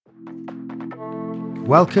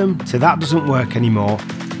Welcome to That Doesn't Work Anymore,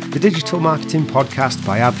 the digital marketing podcast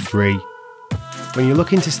by Ad3. When you're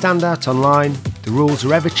looking to stand out online, the rules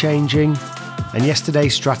are ever changing, and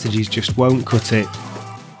yesterday's strategies just won't cut it.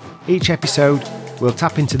 Each episode, we'll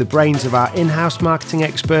tap into the brains of our in-house marketing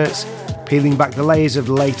experts, peeling back the layers of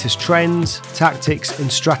the latest trends, tactics,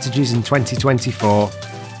 and strategies in 2024.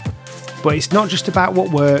 But it's not just about what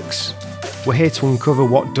works, we're here to uncover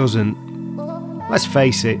what doesn't. Let's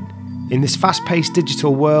face it, in this fast-paced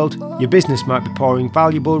digital world, your business might be pouring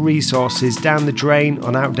valuable resources down the drain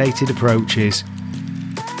on outdated approaches.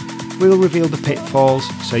 We'll reveal the pitfalls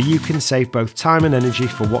so you can save both time and energy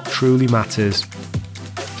for what truly matters.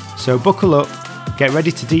 So buckle up, get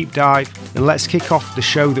ready to deep dive, and let's kick off the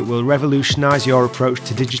show that will revolutionise your approach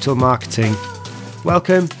to digital marketing.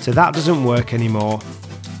 Welcome to That Doesn't Work Anymore.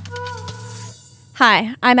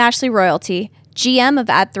 Hi, I'm Ashley Royalty, GM of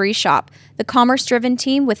Ad3 Shop, the commerce-driven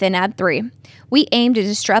team within Ad3. We aim to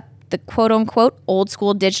disrupt the quote-unquote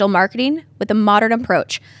old-school digital marketing with a modern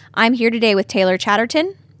approach. I'm here today with Taylor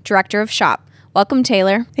Chatterton, Director of Shop. Welcome,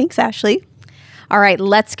 Taylor. Thanks, Ashley. All right,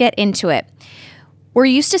 let's get into it. We're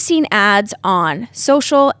used to seeing ads on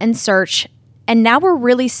social and search, and now we're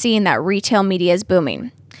really seeing that retail media is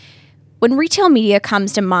booming. When retail media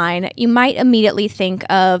comes to mind, you might immediately think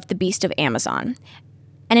of the beast of Amazon.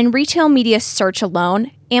 And in retail media search alone,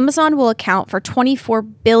 Amazon will account for 24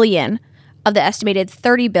 billion of the estimated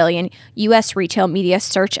 30 billion US retail media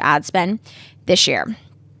search ad spend this year.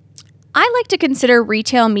 I like to consider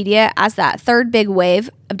retail media as that third big wave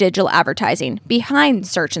of digital advertising behind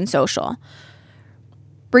search and social.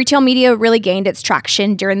 Retail media really gained its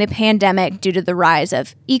traction during the pandemic due to the rise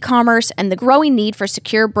of e-commerce and the growing need for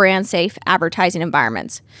secure, brand-safe advertising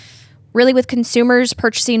environments. Really, with consumers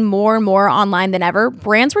purchasing more and more online than ever,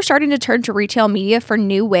 brands were starting to turn to retail media for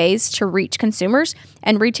new ways to reach consumers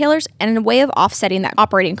and retailers and a way of offsetting the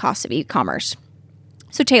operating costs of e-commerce.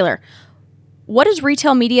 So, Taylor, what does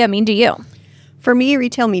retail media mean to you? For me,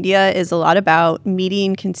 retail media is a lot about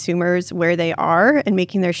meeting consumers where they are and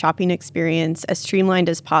making their shopping experience as streamlined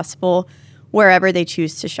as possible wherever they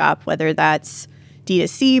choose to shop, whether that's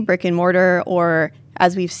D2C, brick and mortar, or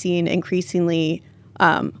as we've seen increasingly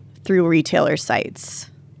through retailer sites.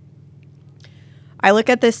 I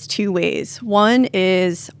look at this two ways. One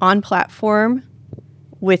is on platform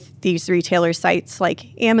with these retailer sites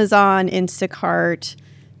like Amazon, Instacart,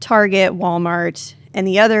 Target, Walmart. And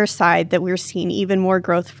the other side that we're seeing even more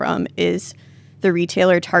growth from is the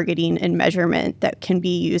retailer targeting and measurement that can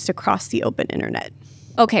be used across the open internet.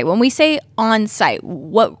 Okay, when we say on-site,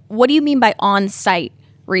 what do you mean by on-site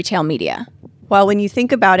retail media? Well, when you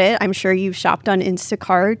think about it, I'm sure you've shopped on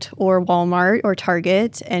Instacart or Walmart or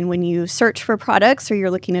Target, and when you search for products or you're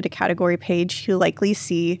looking at a category page, you'll likely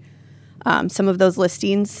see some of those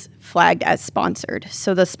listings flagged as sponsored.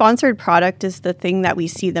 So the sponsored product is the thing that we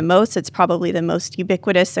see the most. It's probably the most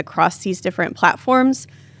ubiquitous across these different platforms.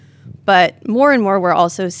 But more and more, we're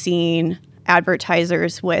also seeing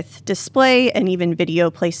advertisers with display and even video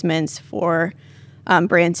placements for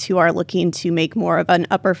brands who are looking to make more of an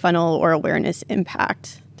upper funnel or awareness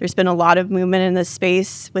impact. There's been a lot of movement in this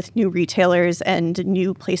space with new retailers and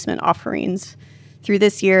new placement offerings through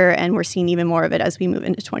this year, and we're seeing even more of it as we move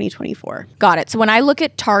into 2024. Got it. So when I look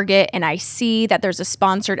at Target and I see that there's a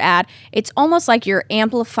sponsored ad, it's almost like you're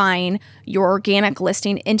amplifying your organic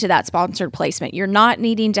listing into that sponsored placement. You're not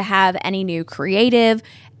needing to have any new creative.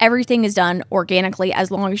 Everything is done organically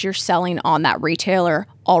as long as you're selling on that retailer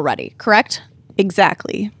already, correct?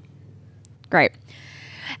 Exactly. Great.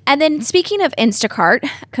 And then speaking of Instacart,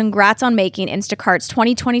 congrats on making Instacart's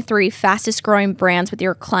 2023 fastest growing brands with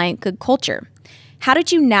your client, Good Culture. How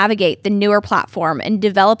did you navigate the newer platform and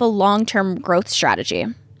develop a long-term growth strategy?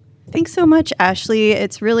 Thanks so much, Ashley.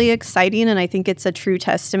 It's really exciting, and I think it's a true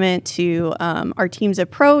testament to our team's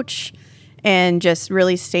approach and just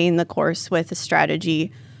really staying the course with the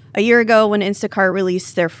strategy. A year ago, when Instacart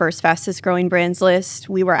released their first fastest growing brands list,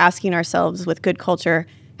 we were asking ourselves with Good Culture,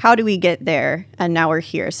 how do we get there? And now we're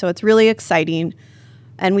here. So it's really exciting.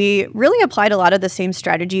 And we really applied a lot of the same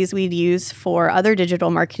strategies we'd use for other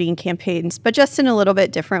digital marketing campaigns, but just in a little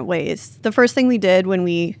bit different ways. The first thing we did when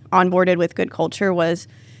we onboarded with Good Culture was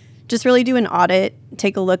just really do an audit,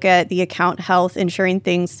 take a look at the account health, ensuring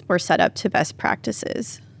things were set up to best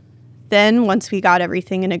practices. Then once we got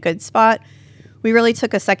everything in a good spot, we really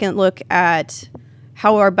took a second look at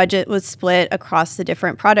how our budget was split across the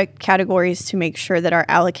different product categories to make sure that our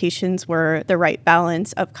allocations were the right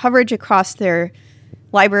balance of coverage across their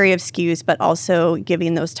library of SKUs, but also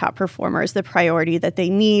giving those top performers the priority that they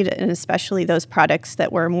need, and especially those products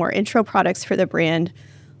that were more intro products for the brand,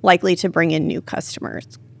 likely to bring in new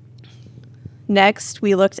customers. Next,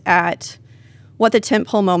 we looked at what the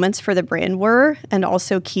tentpole moments for the brand were and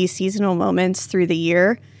also key seasonal moments through the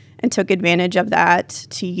year, and took advantage of that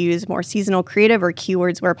to use more seasonal creative or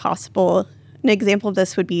keywords where possible. An example of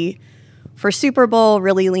this would be for Super Bowl,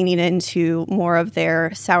 really leaning into more of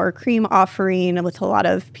their sour cream offering with a lot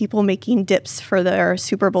of people making dips for their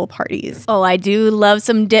Super Bowl parties. Oh, I do love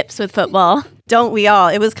some dips with football. Don't we all?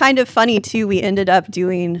 It was kind of funny, too. We ended up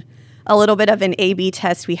doing a little bit of an A/B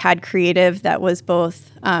test. We had creative that was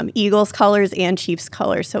both Eagles colors and Chiefs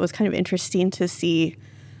colors, so it was kind of interesting to see.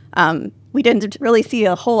 We didn't really see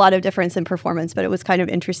a whole lot of difference in performance, but it was kind of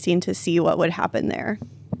interesting to see what would happen there.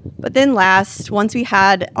 But then last, once we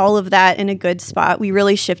had all of that in a good spot, we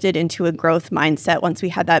really shifted into a growth mindset. Once we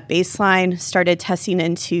had that baseline, started testing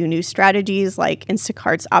into new strategies like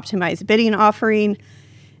Instacart's optimized bidding offering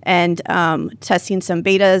and testing some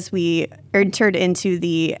betas. We entered into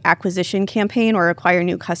the acquisition campaign or acquire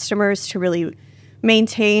new customers to really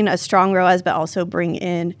maintain a strong ROAS, but also bring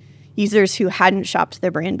in users who hadn't shopped the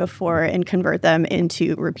brand before and convert them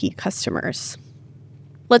into repeat customers.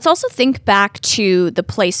 Let's also think back to the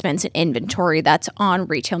placements and inventory that's on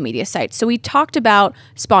retail media sites. So we talked about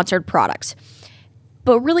sponsored products,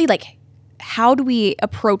 but really how do we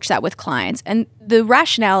approach that with clients? And the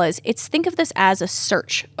rationale is think of this as a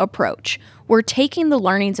search approach. We're taking the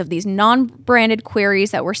learnings of these non-branded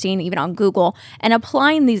queries that we're seeing even on Google and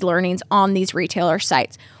applying these learnings on these retailer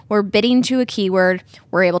sites. We're bidding to a keyword.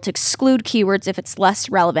 We're able to exclude keywords if it's less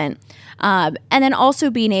relevant. And then also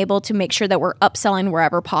being able to make sure that we're upselling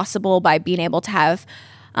wherever possible by being able to have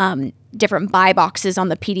different buy boxes on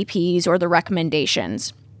the PDPs or the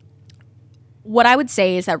recommendations. What I would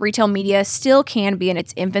say is that retail media still can be in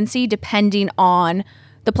its infancy depending on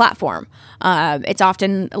the platform. It's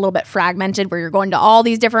often a little bit fragmented where you're going to all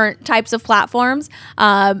these different types of platforms.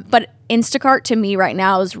 But Instacart to me right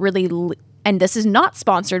now is really, and this is not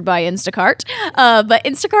sponsored by Instacart, but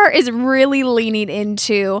Instacart is really leaning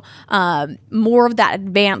into more of that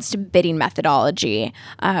advanced bidding methodology.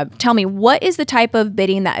 Tell me, what is the type of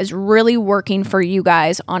bidding that is really working for you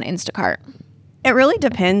guys on Instacart? It really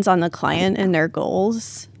depends on the client and their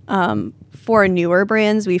goals. For newer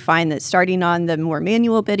brands, we find that starting on the more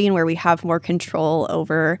manual bidding where we have more control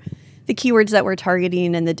over the keywords that we're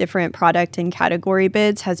targeting and the different product and category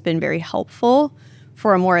bids has been very helpful.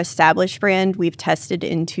 For a more established brand, we've tested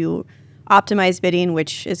into optimized bidding,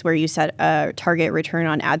 which is where you set a target return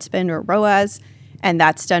on ad spend or ROAS, and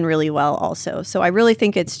that's done really well also. So I really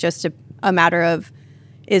think it's just a matter of,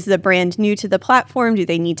 is the brand new to the platform? Do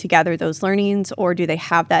they need to gather those learnings, or do they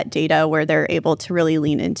have that data where they're able to really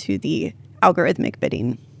lean into the algorithmic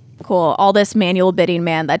bidding? Cool. All this manual bidding,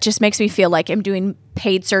 man, that just makes me feel like I'm doing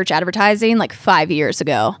paid search advertising 5 years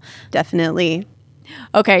ago. Definitely.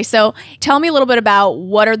 Okay, so tell me a little bit about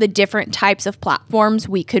what are the different types of platforms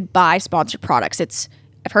we could buy sponsored products.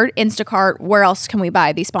 I've heard Instacart. Where else can we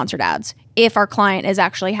buy these sponsored ads if our client is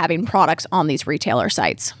actually having products on these retailer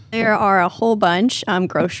sites? There are a whole bunch.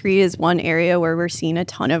 Grocery is one area where we're seeing a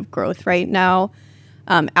ton of growth right now.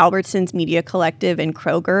 Albertsons Media Collective and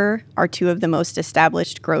Kroger are two of the most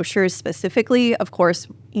established grocers specifically. Of course,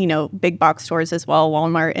 big box stores as well.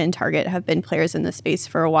 Walmart and Target have been players in the space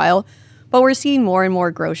for a while. But we're seeing more and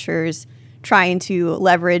more grocers trying to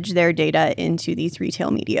leverage their data into these retail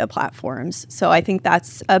media platforms. So I think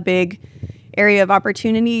that's a big area of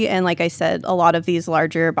opportunity. And like I said, a lot of these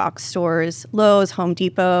larger box stores, Lowe's, Home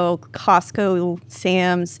Depot, Costco,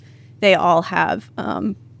 Sam's, they all have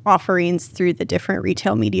offerings through the different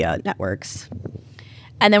retail media networks.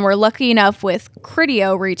 And then we're lucky enough with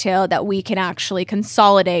Criteo Retail that we can actually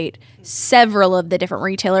consolidate several of the different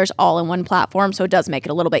retailers all in one platform. So it does make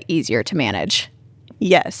it a little bit easier to manage.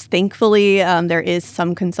 Yes, thankfully, there is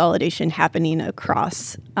some consolidation happening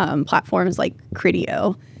across platforms like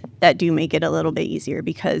Criteo that do make it a little bit easier,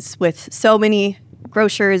 because with so many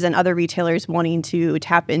grocers and other retailers wanting to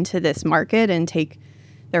tap into this market and take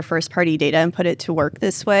their first-party data and put it to work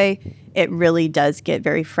this way, it really does get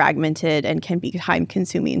very fragmented and can be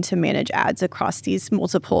time-consuming to manage ads across these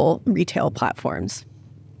multiple retail platforms.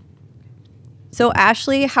 So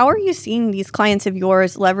Ashley, how are you seeing these clients of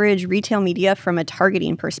yours leverage retail media from a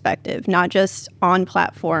targeting perspective, not just on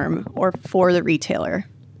platform or for the retailer?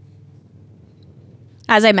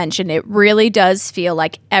 As I mentioned, it really does feel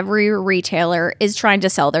like every retailer is trying to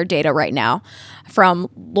sell their data right now. From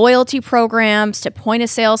loyalty programs to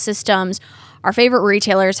point-of-sale systems, our favorite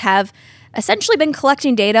retailers have essentially been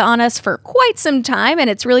collecting data on us for quite some time, and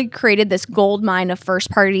it's really created this gold mine of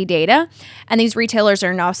first-party data. And these retailers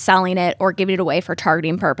are now selling it or giving it away for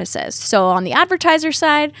targeting purposes. So on the advertiser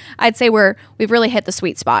side, I'd say we've really hit the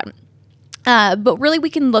sweet spot. But really, we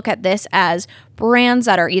can look at this as brands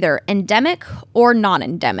that are either endemic or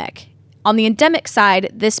non-endemic. On the endemic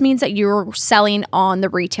side, this means that you're selling on the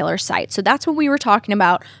retailer site. So that's when we were talking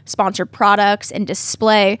about sponsored products and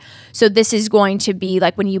display. So this is going to be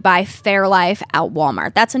like when you buy Fairlife at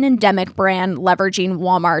Walmart. That's an endemic brand leveraging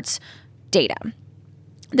Walmart's data.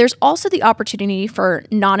 There's also the opportunity for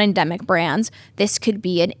non-endemic brands. This could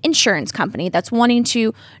be an insurance company that's wanting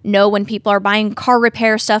to know when people are buying car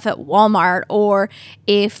repair stuff at Walmart, or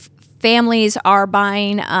if families are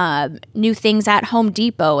buying new things at Home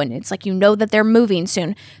Depot and it's like that they're moving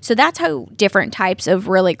soon. So that's how different types of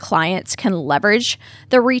really clients can leverage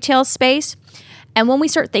the retail space. And when we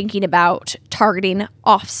start thinking about targeting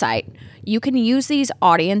offsite, you can use these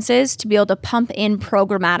audiences to be able to pump in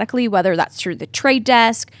programmatically, whether that's through the Trade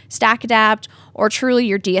Desk, StackAdapt, or truly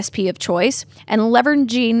your DSP of choice, and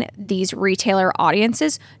leveraging these retailer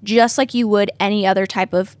audiences just like you would any other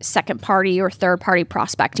type of second-party or third-party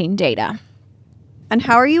prospecting data. And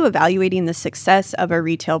how are you evaluating the success of a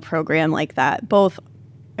retail program like that?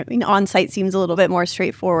 On-site seems a little bit more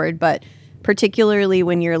straightforward, but particularly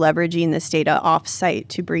when you're leveraging this data off-site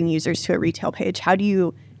to bring users to a retail page, how do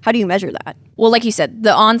you measure that? Well, like you said,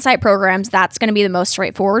 the on-site programs, that's going to be the most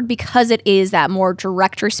straightforward because it is that more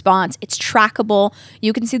direct response. It's trackable.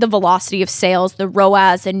 You can see the velocity of sales, the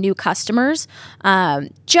ROAS, and new customers,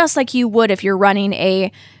 just like you would if you're running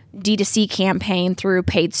a D2C campaign through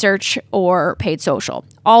paid search or paid social.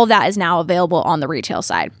 All of that is now available on the retail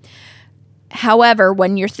side. However,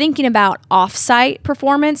 when you're thinking about off-site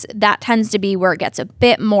performance, that tends to be where it gets a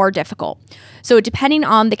bit more difficult. So depending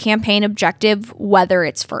on the campaign objective, whether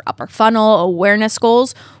it's for upper funnel awareness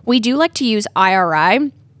goals, we do like to use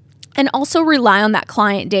IRI and also rely on that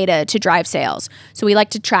client data to drive sales. So we like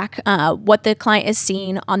to track what the client is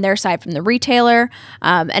seeing on their side from the retailer,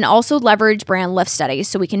 and also leverage brand lift studies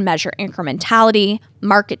so we can measure incrementality,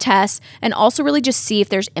 market tests, and also really just see if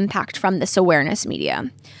there's impact from this awareness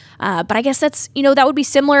media. But I guess that would be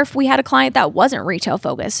similar if we had a client that wasn't retail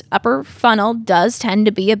focused. Upper funnel does tend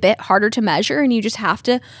to be a bit harder to measure, and you just have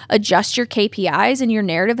to adjust your KPIs and your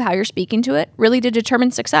narrative, how you're speaking to it, really to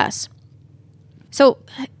determine success. So,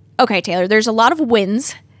 okay, Taylor, there's a lot of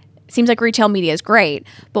wins. It seems like retail media is great,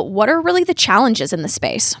 but what are really the challenges in the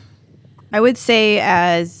space? I would say,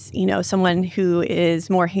 as someone who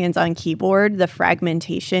is more hands-on keyboard, the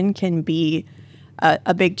fragmentation can be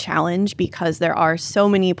a big challenge because there are so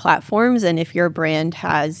many platforms, and if your brand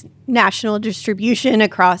has national distribution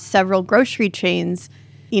across several grocery chains,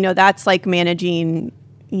 that's like managing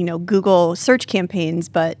Google search campaigns,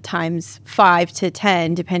 but times 5 to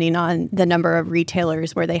 10, depending on the number of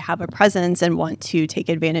retailers where they have a presence and want to take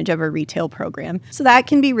advantage of a retail program. So that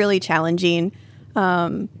can be really challenging.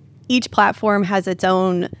 Each platform has its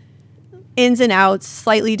own ins and outs,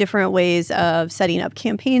 slightly different ways of setting up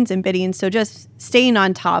campaigns and bidding. So just staying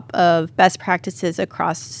on top of best practices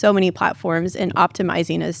across so many platforms and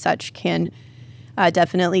optimizing as such can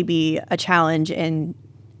definitely be a challenge and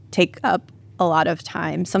take up a lot of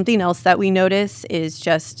time. Something else that we notice is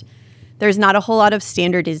just there's not a whole lot of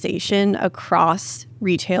standardization across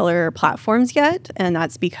retailer platforms yet. And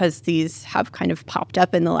that's because these have kind of popped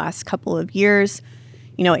up in the last couple of years.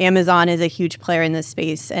 Amazon is a huge player in this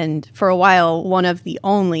space, and for a while, one of the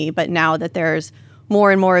only, but now that there's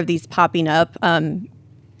more and more of these popping up,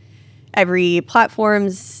 every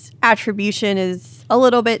platform's attribution is a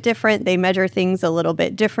little bit different. They measure things a little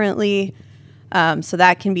bit differently. So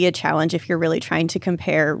that can be a challenge if you're really trying to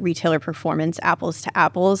compare retailer performance apples to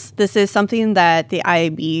apples. This is something that the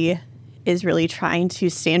IAB is really trying to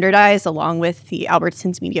standardize along with the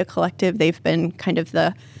Albertsons Media Collective. They've been kind of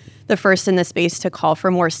the first in the space to call for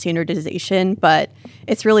more standardization, but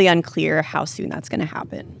it's really unclear how soon that's going to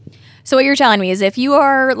happen. So what you're telling me is if you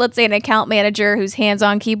are, let's say, an account manager who's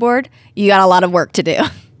hands-on keyboard, you got a lot of work to do.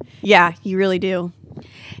 Yeah, you really do.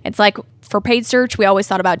 It's like for paid search, we always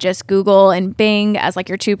thought about just Google and Bing as like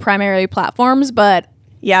your two primary platforms, but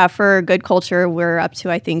yeah, for Good Culture, we're up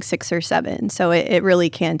to, I think, 6 or 7. So it really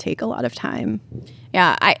can take a lot of time.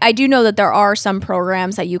 Yeah, I do know that there are some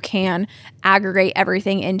programs that you can aggregate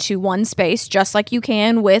everything into one space, just like you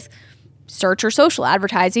can with search or social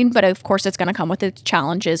advertising. But of course, it's going to come with its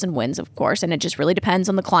challenges and wins, of course. And it just really depends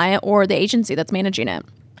on the client or the agency that's managing it.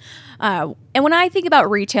 And when I think about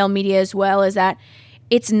retail media as well, is that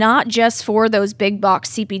it's not just for those big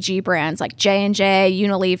box CPG brands like J&J,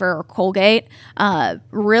 Unilever, or Colgate.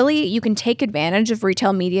 Really, you can take advantage of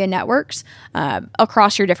retail media networks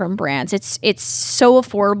across your different brands. It's so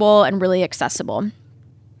affordable and really accessible.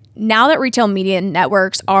 Now that retail media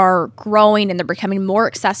networks are growing and they're becoming more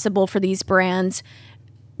accessible for these brands,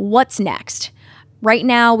 what's next? Right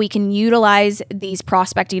now, we can utilize these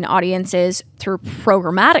prospecting audiences through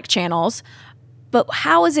programmatic channels, but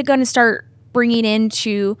how is it going to start bringing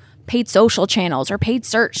into paid social channels or paid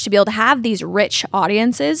search to be able to have these rich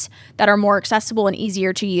audiences that are more accessible and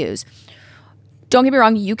easier to use? Don't get me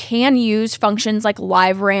wrong, you can use functions like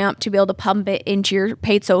LiveRamp to be able to pump it into your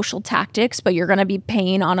paid social tactics, but you're going to be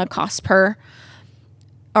paying on a cost per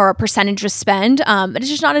or a percentage of spend. But it's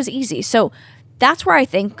just not as easy. So that's where I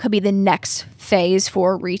think could be the next phase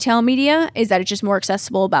for retail media, is that it's just more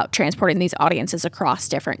accessible about transporting these audiences across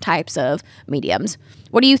different types of mediums.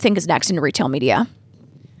 What do you think is next in retail media?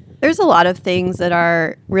 There's a lot of things that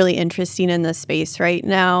are really interesting in this space right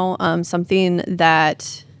now. Something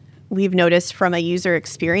that we've noticed from a user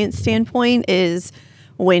experience standpoint is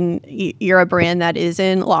when you're a brand that is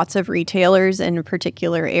in lots of retailers in a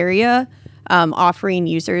particular area, offering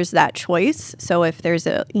users that choice. So if there's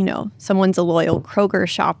someone's a loyal Kroger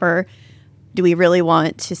shopper, do we really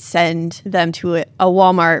want to send them to a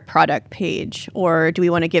Walmart product page, or do we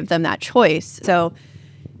want to give them that choice? So,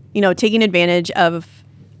 taking advantage of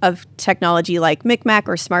technology like Micmac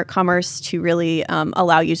or Smart Commerce to really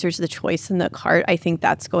allow users the choice in the cart, I think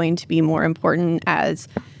that's going to be more important as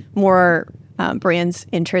more brands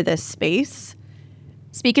enter this space.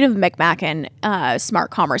 Speaking of Micmac and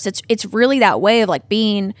Smart Commerce, it's really that way of like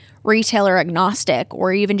being retailer agnostic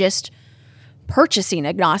or even just purchasing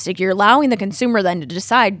agnostic. You're allowing the consumer then to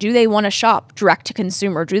decide, do they want to shop direct to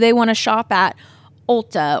consumer? Do they want to shop at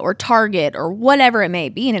Ulta or Target or whatever it may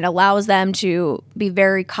be? And it allows them to be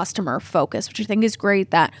very customer focused, which I think is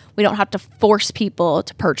great, that we don't have to force people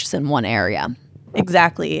to purchase in one area.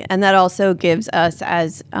 Exactly. And that also gives us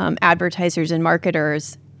as advertisers and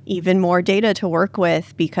marketers even more data to work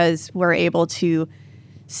with, because we're able to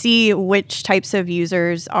see which types of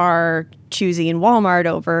users are choosing Walmart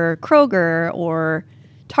over Kroger or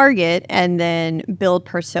Target, and then build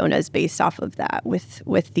personas based off of that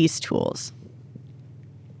with these tools.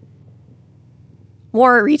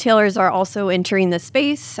 More retailers are also entering the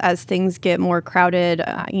space as things get more crowded.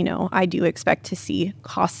 I do expect to see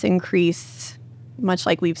costs increase, much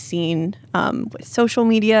like we've seen with social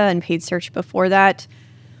media and paid search before that.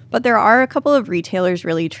 But there are a couple of retailers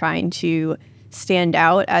really trying to stand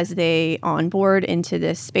out as they onboard into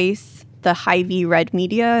this space. The Hy-Vee Red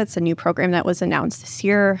Media, it's a new program that was announced this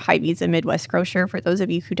year. Hy-Vee's a Midwest grocer, for those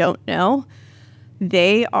of you who don't know.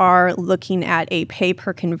 They are looking at a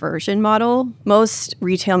pay-per-conversion model. Most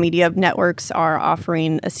retail media networks are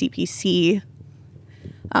offering a CPC.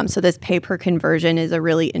 So this pay-per-conversion is a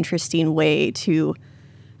really interesting way to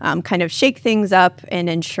kind of shake things up and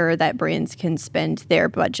ensure that brands can spend their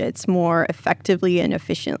budgets more effectively and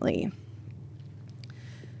efficiently.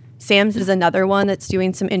 Sam's is another one that's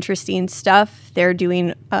doing some interesting stuff. They're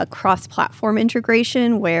doing a cross-platform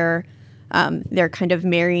integration where they're kind of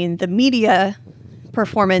marrying the media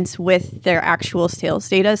performance with their actual sales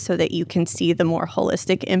data so that you can see the more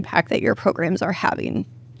holistic impact that your programs are having.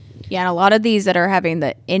 Yeah, and a lot of these that are having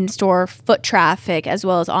the in-store foot traffic as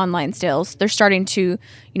well as online sales, they're starting to,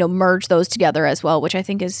 merge those together as well, which I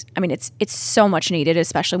think is, it's so much needed,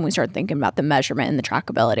 especially when we start thinking about the measurement and the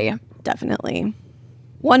trackability. Definitely.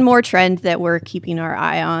 One more trend that we're keeping our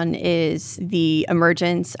eye on is the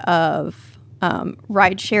emergence of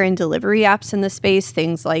rideshare and delivery apps in the space,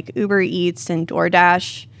 things like Uber Eats and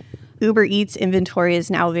DoorDash. Uber Eats inventory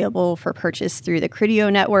is now available for purchase through the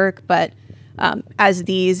Criteo network, but as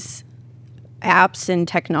these apps and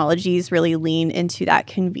technologies really lean into that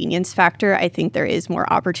convenience factor, I think there is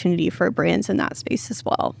more opportunity for brands in that space as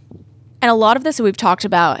well. And a lot of this that we've talked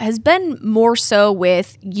about has been more so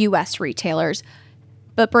with U.S. retailers,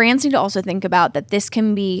 but brands need to also think about that this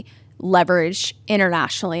can be leveraged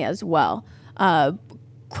internationally as well.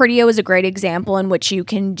 Criteo is a great example in which you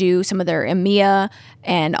can do some of their EMEA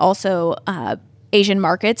and also Asian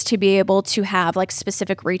markets to be able to have like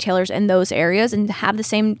specific retailers in those areas and have the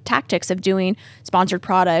same tactics of doing sponsored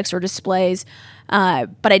products or displays.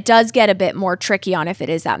 But it does get a bit more tricky on if it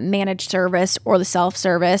is that managed service or the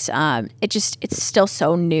self-service. It's still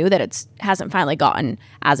so new that it hasn't finally gotten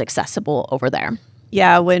as accessible over there.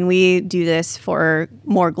 Yeah, when we do this for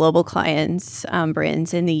more global clients,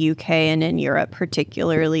 brands in the UK and in Europe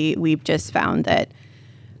particularly, we've just found that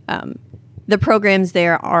the programs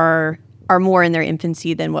there are more in their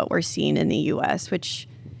infancy than what we're seeing in the US, which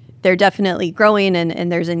they're definitely growing and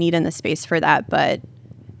there's a need in the space for that, but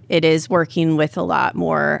it is working with a lot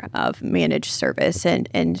more of managed service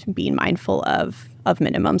and being mindful of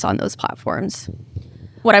minimums on those platforms.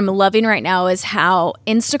 What I'm loving right now is how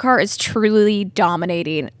Instacart is truly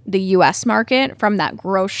dominating the US market from that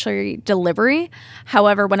grocery delivery.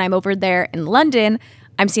 However, when I'm over there in London,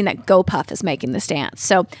 I'm seeing that GoPuff is making the stance.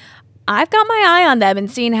 So I've got my eye on them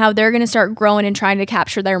and seeing how they're going to start growing and trying to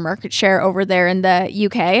capture their market share over there in the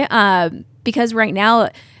UK. Because right now,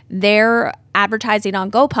 their advertising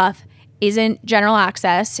on GoPuff isn't general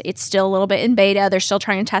access. It's still a little bit in beta. They're still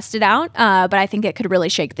trying to test it out. But I think it could really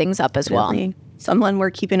shake things up as well. Someone we're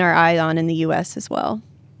keeping our eye on in the US as well.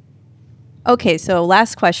 Okay, so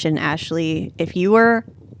last question, Ashley. If you were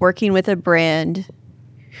working with a brand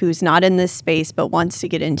who's not in this space but wants to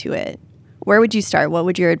get into it, where would you start? What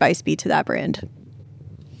would your advice be to that brand?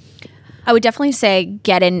 I would definitely say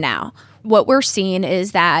get in now. What we're seeing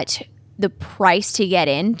is that the price to get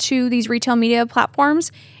into these retail media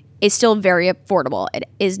platforms is still very affordable. It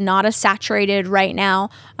is not as saturated right now.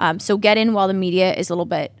 So get in while the media is a little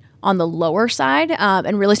bit on the lower side,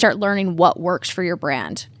 and really start learning what works for your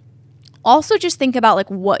brand. Also, just think about like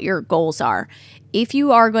what your goals are. If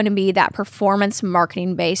you are going to be that performance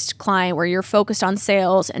marketing based client where you're focused on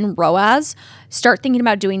sales and ROAS, start thinking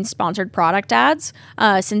about doing sponsored product ads,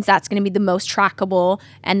 since that's going to be the most trackable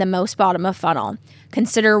and the most bottom of funnel.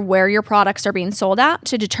 Consider where your products are being sold at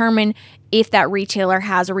to determine if that retailer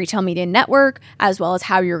has a retail media network, as well as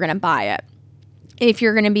how you're going to buy it. If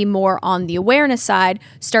you're going to be more on the awareness side,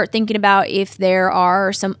 start thinking about if there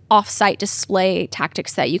are some off-site display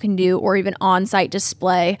tactics that you can do, or even on-site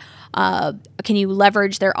display. Can you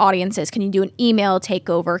leverage their audiences? Can you do an email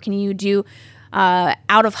takeover? Can you do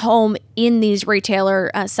out of home in these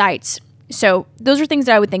retailer sites? So those are things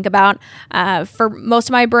that I would think about. For most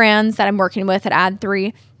of my brands that I'm working with at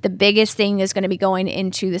Ad3, the biggest thing is going to be going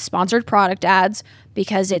into the sponsored product ads,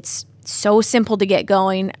 because it's so simple to get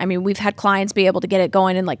going. I mean, we've had clients be able to get it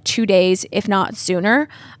going in like 2 days, if not sooner.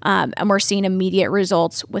 And we're seeing immediate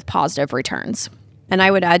results with positive returns. And I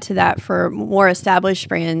would add to that, for more established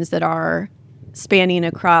brands that are spanning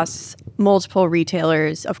across multiple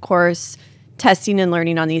retailers, of course, testing and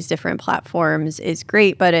learning on these different platforms is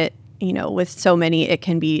great, but with so many, it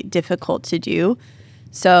can be difficult to do.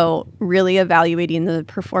 So really evaluating the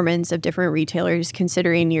performance of different retailers,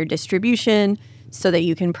 considering your distribution, so that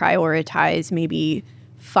you can prioritize maybe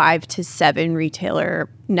 5 to 7 retailer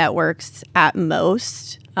networks at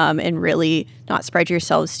most, and really not spread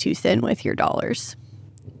yourselves too thin with your dollars.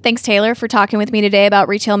 Thanks, Taylor, for talking with me today about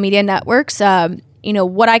retail media networks.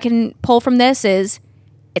 What I can pull from this is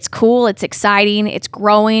it's cool, it's exciting, it's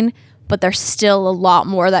growing, but there's still a lot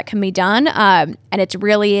more that can be done. And it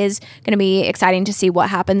really is going to be exciting to see what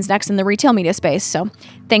happens next in the retail media space. So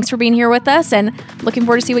thanks for being here with us, and looking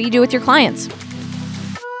forward to see what you do with your clients.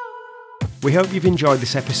 We hope you've enjoyed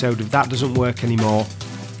this episode of That Doesn't Work Anymore.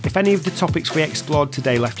 If any of the topics we explored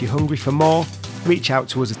today left you hungry for more, reach out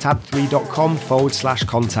to us at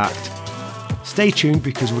ad3.com/contact. Stay tuned,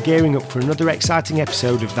 because we're gearing up for another exciting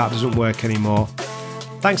episode of That Doesn't Work Anymore.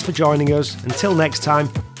 Thanks for joining us. Until next time,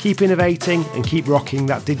 keep innovating and keep rocking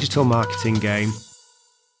that digital marketing game.